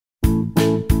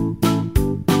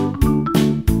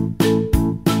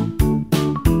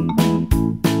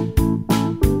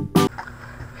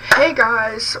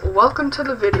guys, welcome to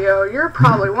the video. You're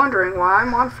probably wondering why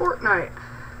I'm on Fortnite.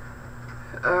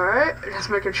 Alright, just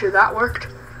making sure that worked.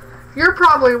 You're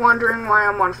probably wondering why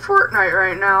I'm on Fortnite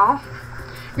right now.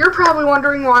 You're probably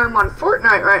wondering why I'm on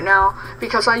Fortnite right now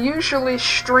because I usually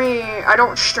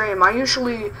I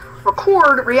usually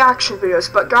record reaction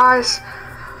videos, but guys,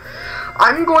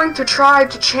 I'm going to try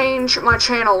to change my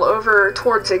channel over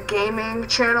towards a gaming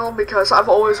channel because I've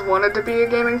always wanted to be a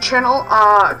gaming channel.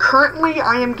 Currently,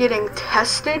 I am getting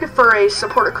tested for a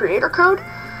supporter creator code.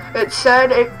 It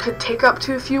said it could take up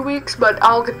to a few weeks, but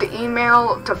I'll get the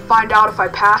email to find out if I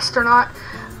passed or not.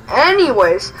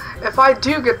 Anyways, if I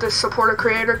do get this supporter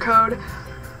creator code,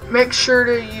 make sure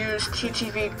to use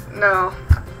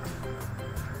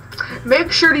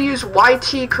Make sure to use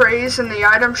YT craze in the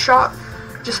item shop.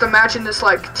 Just imagine this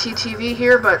like TTV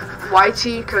here, but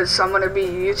YT, because I'm going to be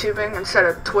YouTubing instead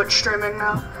of Twitch streaming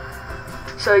now.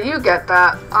 So you get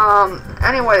that.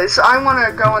 Anyways, I want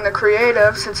to go in the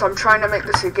creative since I'm trying to make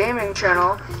this a gaming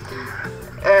channel.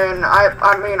 And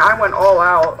I went all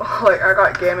out. Like, I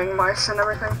got gaming mice and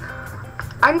everything.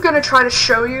 I'm going to try to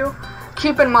show you.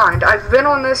 Keep in mind, I've been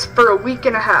on this for a week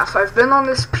and a half. I've been on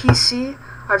this PC.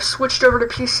 I've switched over to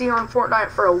PC on Fortnite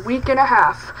for a week and a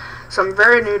half. So I'm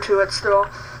very new to it still,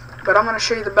 but I'm going to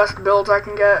show you the best builds I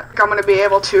can get. I'm going to be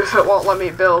able to if it won't let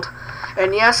me build.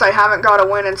 And yes, I haven't got a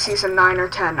win in Season 9 or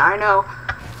 10. I know.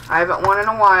 I haven't won in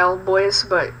a while, boys,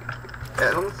 but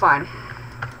I'm fine.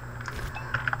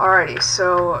 Alrighty,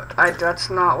 so that's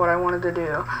not what I wanted to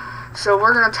do. So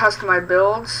we're going to test my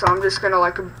build, so I'm just going to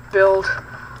like build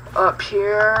up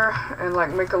here and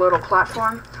like make a little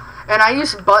platform. And I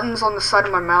use buttons on the side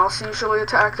of my mouse usually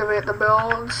to activate the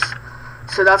builds.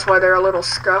 So that's why they're a little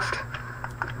scuffed,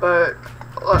 but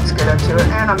let's get into it.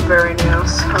 And I'm very new,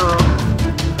 so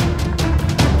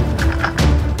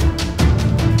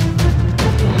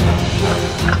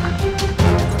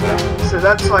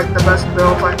that's like the best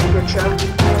build I can get you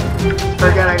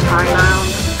for getting high ground.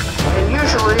 And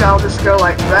usually I'll just go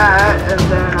like that, and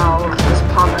then I'll just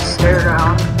pop a stair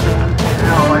down, and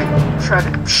I'll like try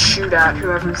to shoot at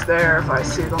whoever's there if I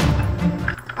see them.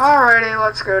 Alrighty,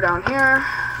 let's go down here.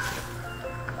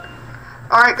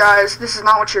 Alright guys, this is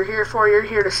not what you're here for. You're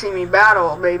here to see me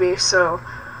battle, baby. So,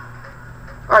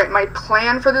 alright, my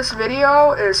plan for this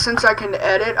video is, since I can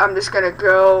edit, I'm just gonna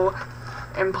go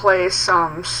and play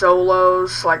some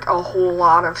solos, like a whole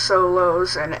lot of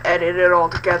solos, and edit it all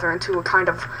together into a kind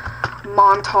of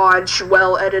montage,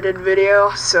 well-edited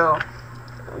video. So,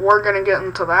 we're gonna get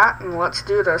into that, and let's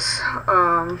do this.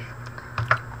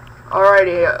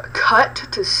 Alrighty, cut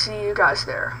to see you guys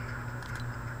there.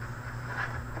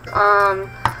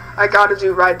 I gotta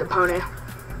do ride the pony.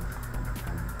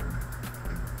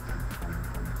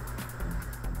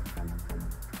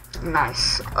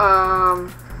 Nice. Oh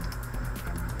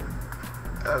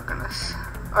goodness.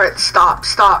 Alright, stop,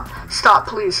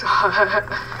 please. That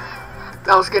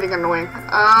was getting annoying.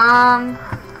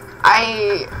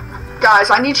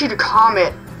 Guys, I need you to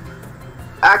comment.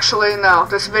 Actually, no,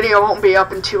 this video won't be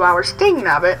up in 2 hours. Dang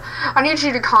nabbit. I need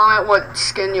you to comment what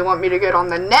skin you want me to get on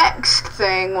the next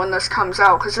thing when this comes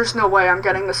out, because there's no way I'm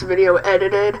getting this video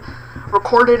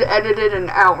recorded, edited,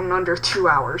 and out in under 2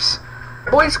 hours.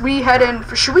 Boys, we head in.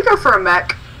 Should we go for a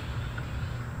mech?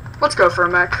 Let's go for a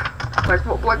mech. Like,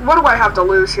 what do I have to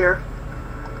lose here?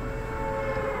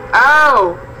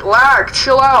 Ow! Lag,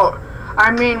 chill out. I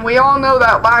mean, we all know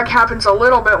that lag happens a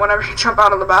little bit whenever you jump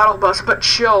out of the battle bus, but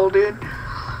chill, dude.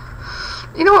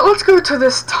 You know what, let's go to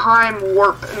this time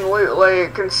warp and loot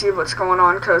lake and see what's going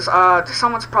on, because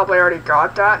someone's probably already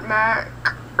got that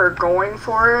mech, or going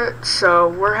for it, so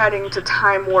we're heading to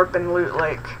time warp and loot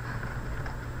lake.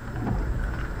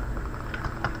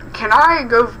 Can I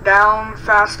go down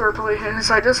faster, please?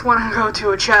 I just want to go to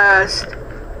a chest.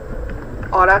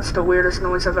 Oh, that's the weirdest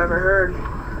noise I've ever heard.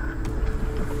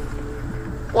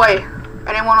 Wait,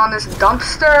 anyone on this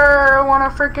dumpster wanna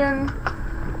freaking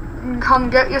come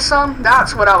get you some?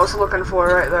 That's what I was looking for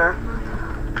right there.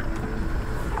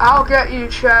 I'll get you,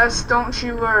 chest, don't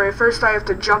you worry. First I have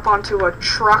to jump onto a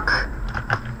truck.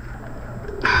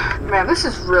 Man, this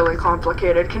is really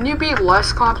complicated. Can you be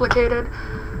less complicated?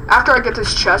 After I get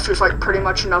this chest, there's like pretty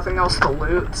much nothing else to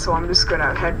loot, so I'm just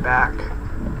gonna head back.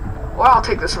 Well, I'll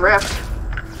take this rift.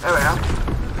 There we go.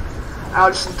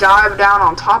 I'll just dive down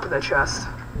on top of the chest.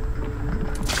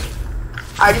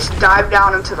 I just dive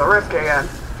down into the rift again.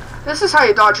 This is how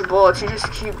you dodge bullets. You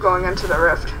just keep going into the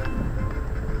rift.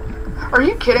 Are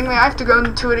you kidding me? I have to go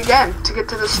into it again to get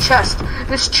to this chest.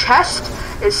 This chest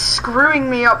is screwing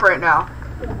me up right now.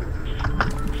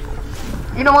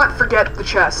 You know what? Forget the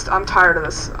chest. I'm tired of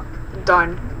this.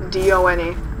 Done.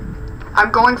 D-O-N-E.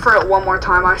 I'm going for it one more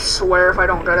time. I swear if I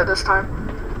don't get it this time.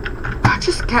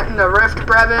 Just getting the rift,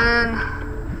 Brevin.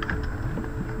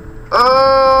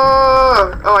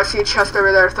 Oh, I see a chest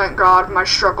over there. Thank God. My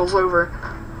struggle's over.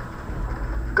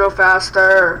 Go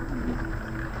faster.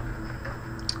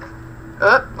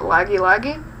 Laggy,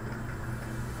 laggy.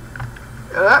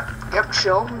 Yep,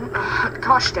 chill.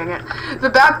 Gosh dang it. The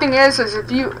bad thing is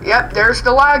if you, yep, there's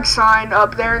the lag sign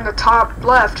up there in the top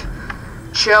left.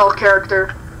 Chill,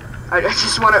 character. I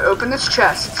just want to open this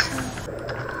chest.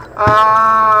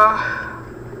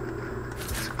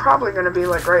 It's probably gonna be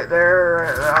like right there,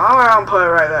 right there. I'll put it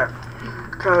right there.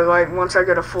 Cause like once I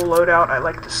get a full loadout, I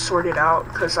like to sort it out.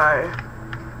 Cause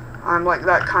I'm like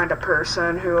that kind of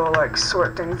person who will like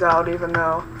sort things out, even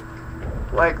though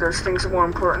like there's things more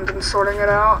important than sorting it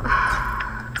out.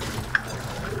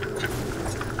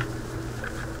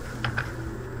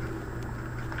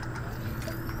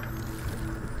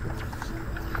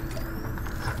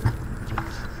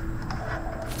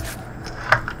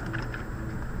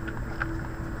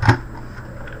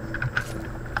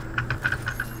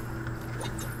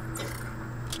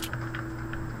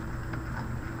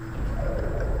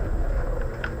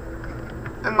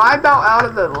 Am I about out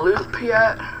of the loop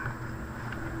yet?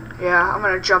 Yeah, I'm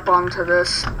gonna jump onto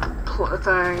this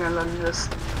thing and then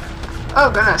just... Oh,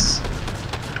 goodness.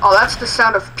 Oh, that's the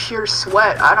sound of pure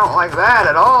sweat. I don't like that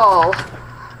at all.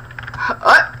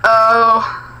 Uh-oh.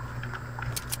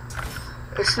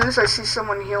 As soon as I see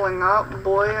someone healing up,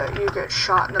 boy, you get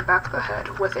shot in the back of the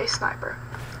head with a sniper.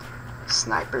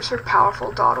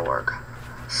 Snipersarepowerful.org.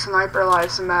 Sniper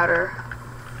lives matter.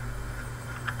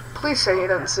 Please say he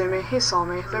didn't see me. He saw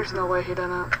me. There's no way he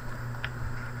didn't.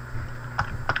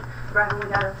 Brian, we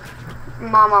gotta...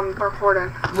 Mom, I'm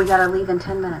recording. We gotta leave in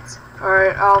 10 minutes.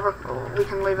 Alright, we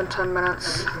can leave in 10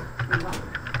 minutes.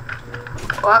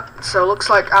 Well, so looks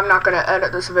like I'm not gonna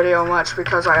edit this video much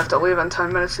because I have to leave in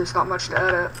 10 minutes. There's not much to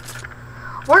edit.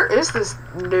 Where is this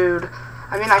dude?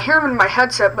 I mean, I hear him in my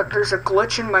headset, but there's a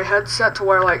glitch in my headset to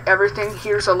where, like, everything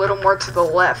here's a little more to the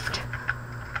left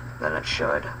than it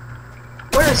should.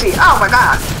 Where is he? Oh my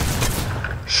god!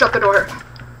 Shut the door.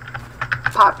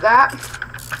 Pop that.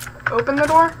 Open the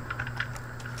door.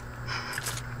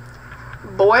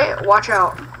 Boy, watch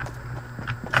out.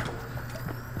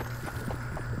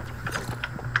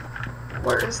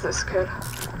 Where is this kid?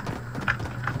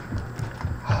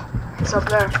 He's up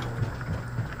there.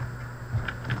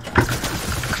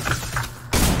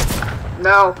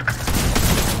 No.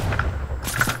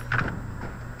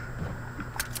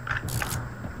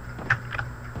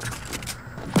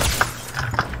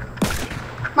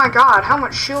 My god, how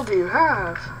much shield do you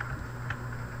have?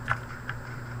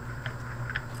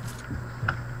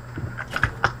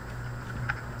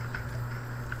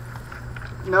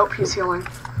 Nope, he's healing.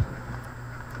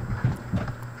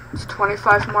 It's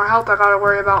 25 more health I gotta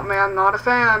worry about, man. Not a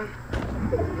fan.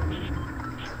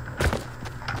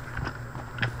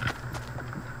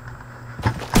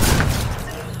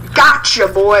 Gotcha,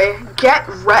 boy. Get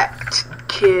wrecked,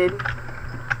 kid.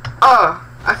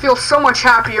 I feel so much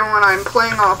happier when I'm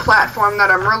playing on a platform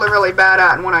that I'm really, really bad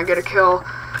at and when I get a kill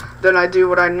than I do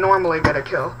when I normally get a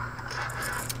kill.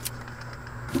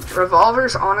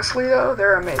 Revolvers, honestly, though,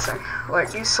 they're amazing.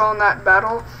 Like, you saw in that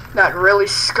battle, that really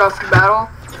scuffed battle,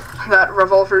 that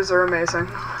revolvers are amazing.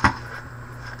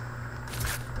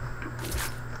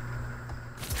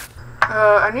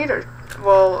 I need a...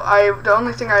 Well, the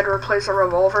only thing I'd replace a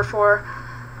revolver for...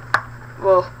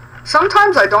 Well,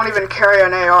 sometimes I don't even carry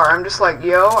an AR. I'm just like,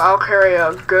 yo, I'll carry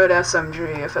a good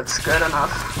SMG if it's good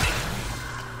enough.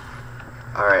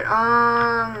 Alright,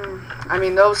 I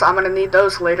mean, those, I'm gonna need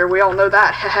those later. We all know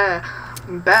that. Heh.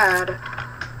 Bad.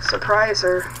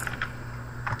 Surpriser.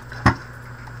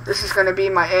 This is gonna be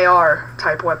my AR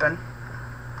type weapon.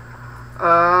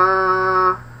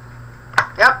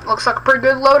 Yep, looks like a pretty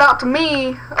good loadout to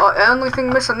me. The only thing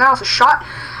missing now is a shot.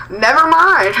 Never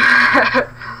mind.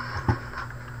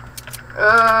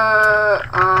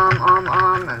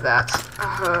 That's,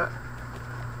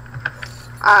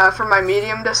 for my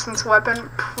medium distance weapon,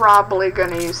 probably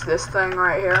gonna use this thing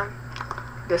right here.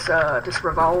 This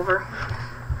revolver.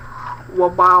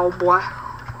 Wow, boy.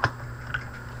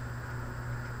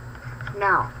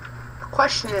 Now, the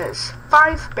question is,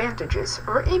 5 bandages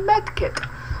or a med kit?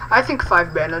 I think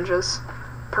 5 bandages,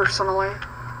 personally.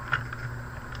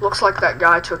 Looks like that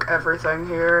guy took everything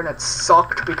here, and it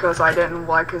sucked because I didn't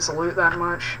like his loot that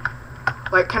much.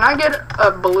 Like, can I get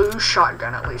a blue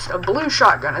shotgun at least? A blue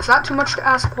shotgun. Is that too much to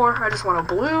ask for? I just want a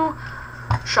blue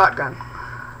shotgun.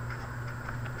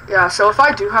 Yeah, so if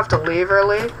I do have to leave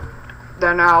early,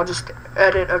 then I'll just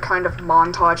edit a kind of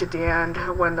montage at the end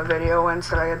when the video ends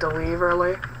that I had to leave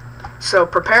early. So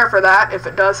prepare for that if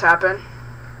it does happen.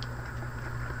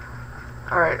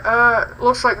 Alright,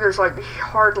 looks like there's like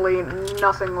hardly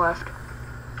nothing left.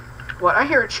 What? I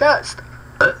hear a chest.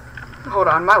 Hold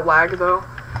on, my lag though.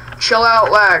 Chill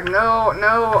out, lag.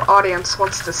 No audience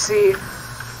wants to see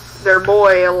their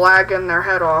boy lagging their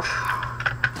head off.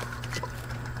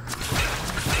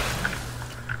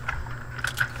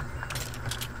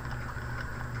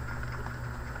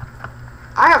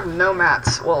 I have no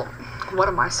mats. Well, what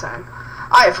am I saying?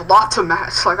 I have lots of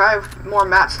mats. Like, I have more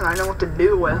mats than I know what to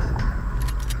do with.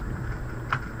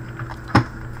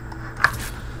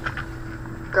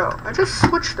 Go. I just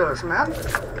switched those, man.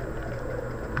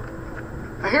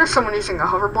 I hear someone using a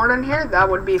hoverboard in here. That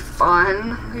would be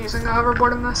fun, using a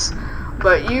hoverboard in this.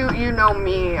 But you know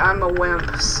me. I'm a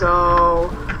wimp. So,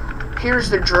 here's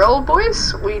the drill,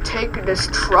 boys. We take this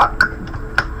truck.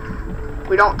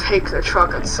 We don't take the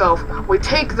truck itself. We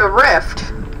take the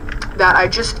rift that I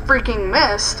just freaking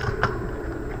missed.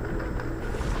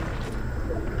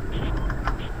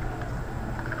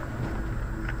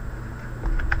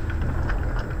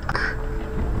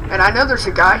 And I know there's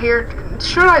a guy here.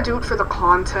 Should I do it for the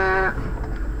content?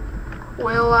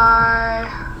 Will I?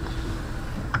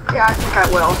 Yeah, I think I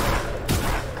will.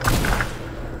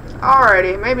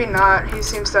 Alrighty, maybe not. He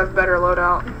seems to have better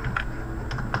loadout.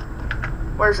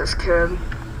 Where's this kid?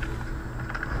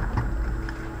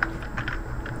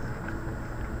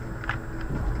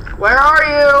 Where are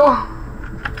you?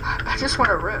 I just want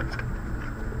a rift.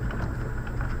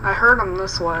 I heard him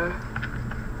this way.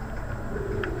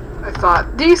 I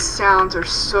thought, these sounds are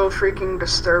so freaking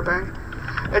disturbing.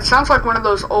 It sounds like one of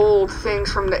those old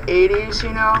things from the 80s,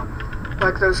 you know?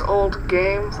 Like those old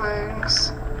game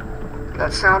things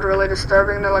that sound really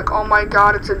disturbing. They're like, oh my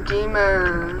god, it's a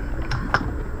demon.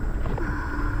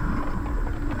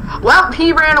 Well,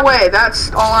 he ran away.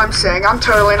 That's all I'm saying. I'm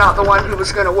totally not the one who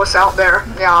was gonna wuss out there.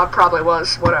 Yeah, I probably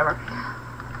was. Whatever.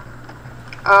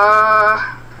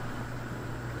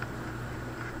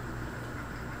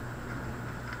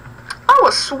 Oh,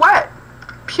 a sweat.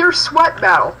 Pure sweat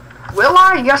battle. Will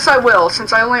I? Yes, I will.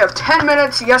 Since I only have 10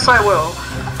 minutes, yes, I will.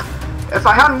 If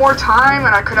I had more time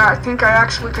and I think I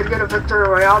actually could get a victory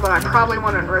royale, then I probably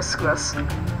wouldn't risk this.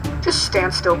 Just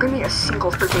stand still. Give me a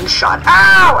single freaking shot.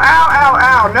 Ow! Ow! Ow!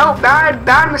 Ow! No,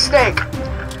 bad mistake.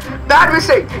 Bad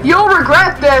mistake. You'll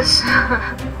regret this.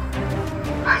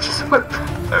 I just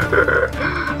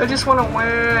want to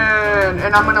win,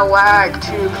 and I'm gonna lag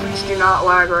too. Please do not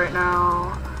lag right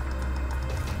now.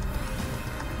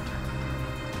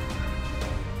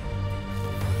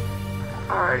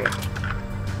 Alrighty.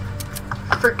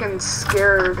 Freaking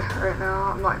scared right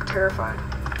now. I'm like terrified.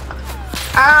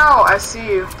 Ow! I see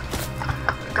you.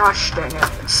 Gosh dang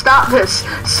it. Stop this!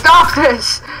 Stop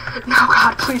this! No,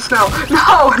 God, please, no.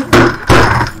 No!